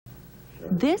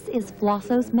This is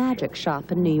Flosso's Magic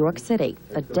Shop in New York City,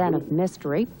 a den of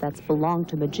mystery that's belonged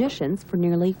to magicians for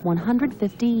nearly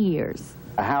 150 years.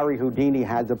 Harry Houdini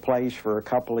had the place for a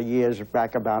couple of years,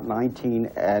 back about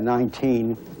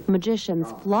 1919.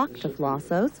 Magicians flock to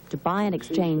Flosso's to buy and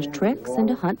exchange tricks and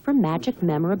to hunt for magic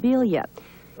memorabilia.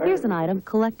 Here's an item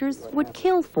collectors would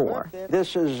kill for.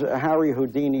 This is Harry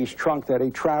Houdini's trunk that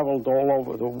he traveled all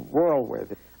over the world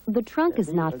with. The trunk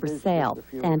is not for sale,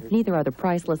 and neither are the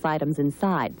priceless items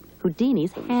inside.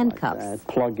 Houdini's handcuffs.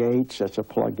 Plug 8s, that's a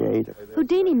plug 8.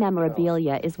 Houdini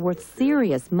memorabilia is worth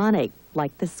serious money,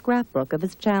 like the scrapbook of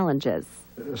his challenges.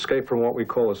 Escape from what we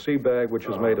call a sea bag, which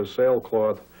is made of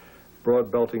sailcloth,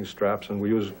 broad belting straps, and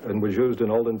was used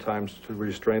in olden times to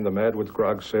restrain the mad with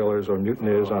grog sailors or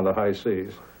mutineers on the high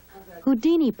seas.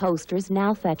 Houdini posters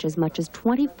now fetch as much as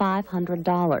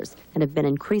 $2,500 and have been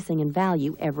increasing in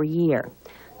value every year.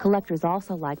 Collectors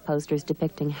also like posters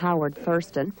depicting Howard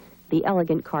Thurston, the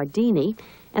elegant Cardini,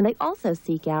 and they also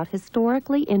seek out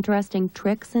historically interesting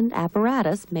tricks and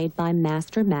apparatus made by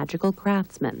master magical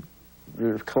craftsmen.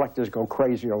 The collectors go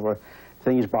crazy over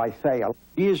things by Thale.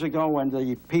 Years ago, when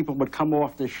the people would come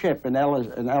off the ship in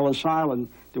Ellis Island,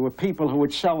 there were people who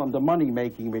would sell them the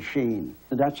money-making machine.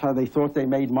 That's how they thought they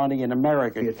made money in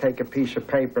America. You take a piece of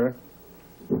paper,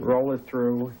 roll it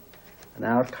through, and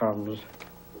out comes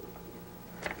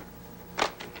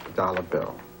a dollar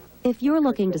bill. If you're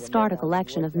looking to start a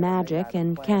collection of magic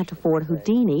and can't afford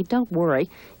Houdini, don't worry.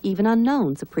 Even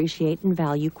unknowns appreciate in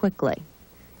value quickly.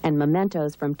 And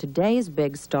mementos from today's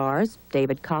big stars,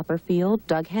 David Copperfield,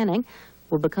 Doug Henning,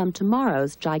 will become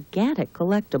tomorrow's gigantic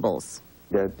collectibles.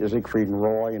 Siegfried and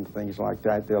Roy and things like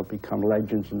that, they'll become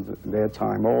legends in their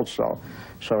time also.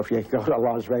 So if you go to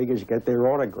Las Vegas, get their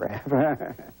autograph.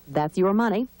 That's your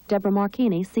money. Deborah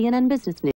Marchini, CNN Business News.